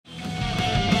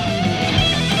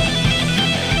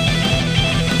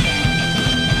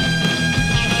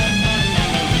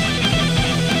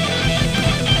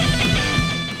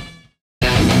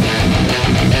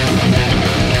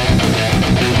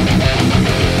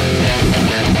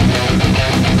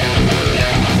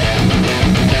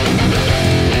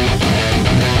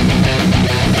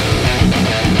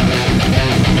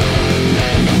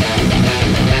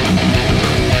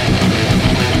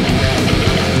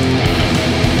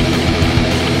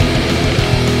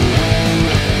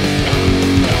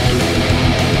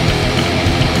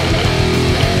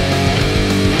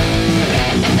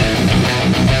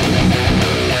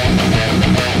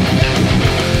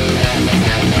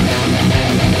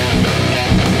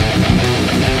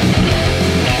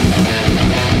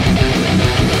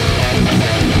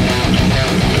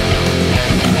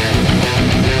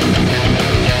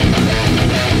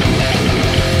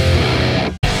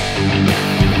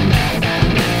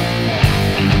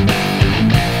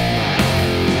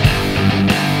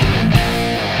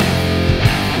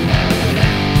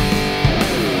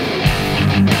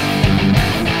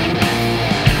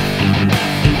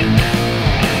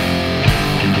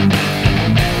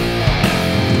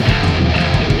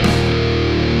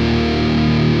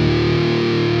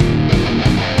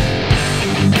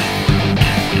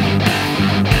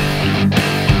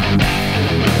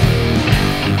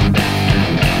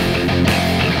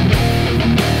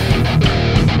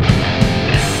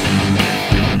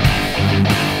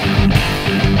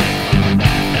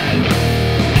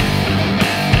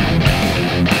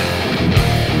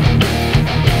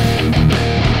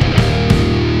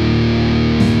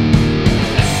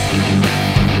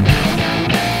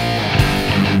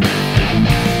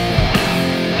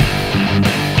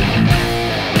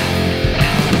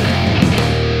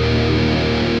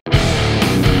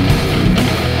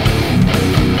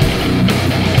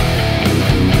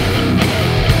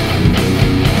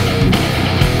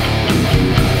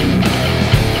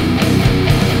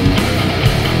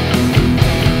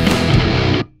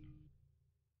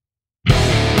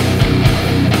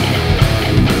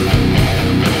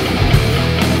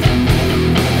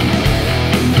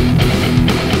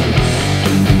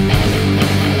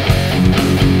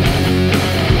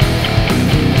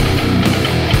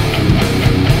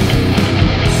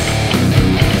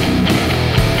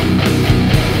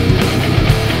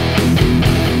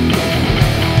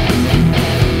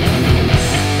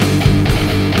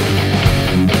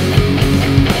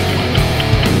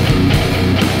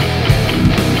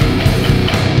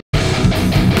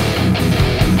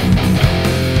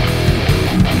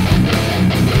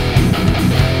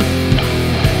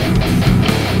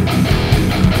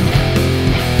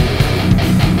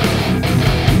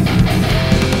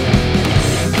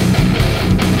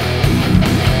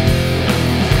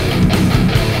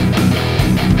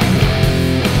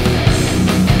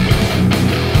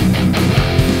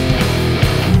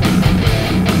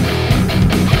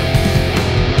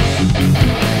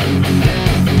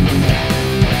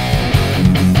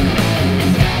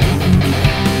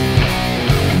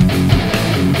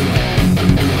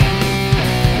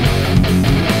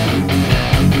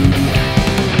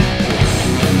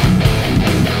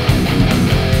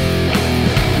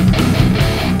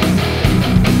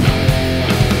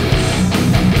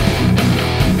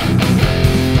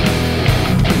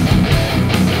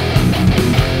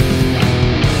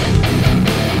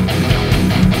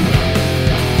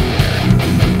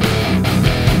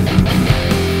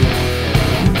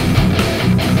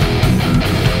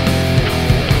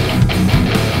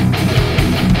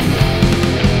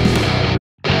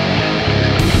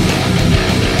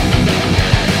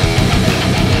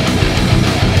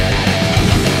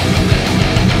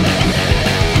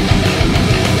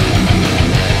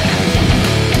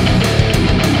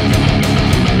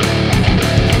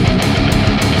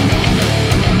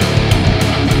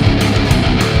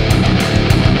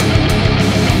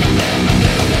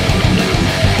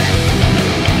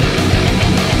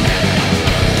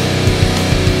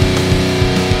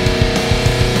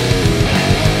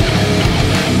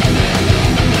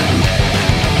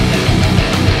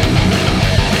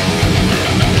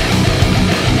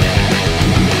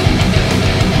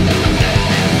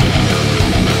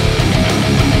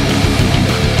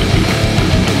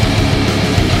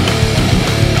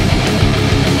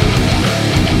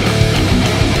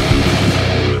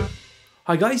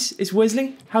Hi guys, it's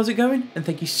Wesley, how's it going? And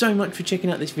thank you so much for checking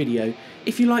out this video.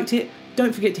 If you liked it,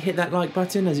 don't forget to hit that like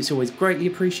button as it's always greatly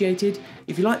appreciated.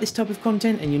 If you like this type of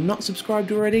content and you're not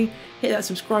subscribed already, hit that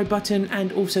subscribe button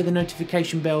and also the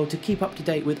notification bell to keep up to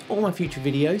date with all my future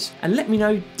videos. And let me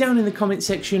know down in the comment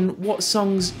section what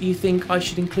songs you think I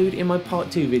should include in my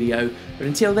part 2 video. But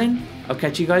until then, I'll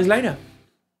catch you guys later.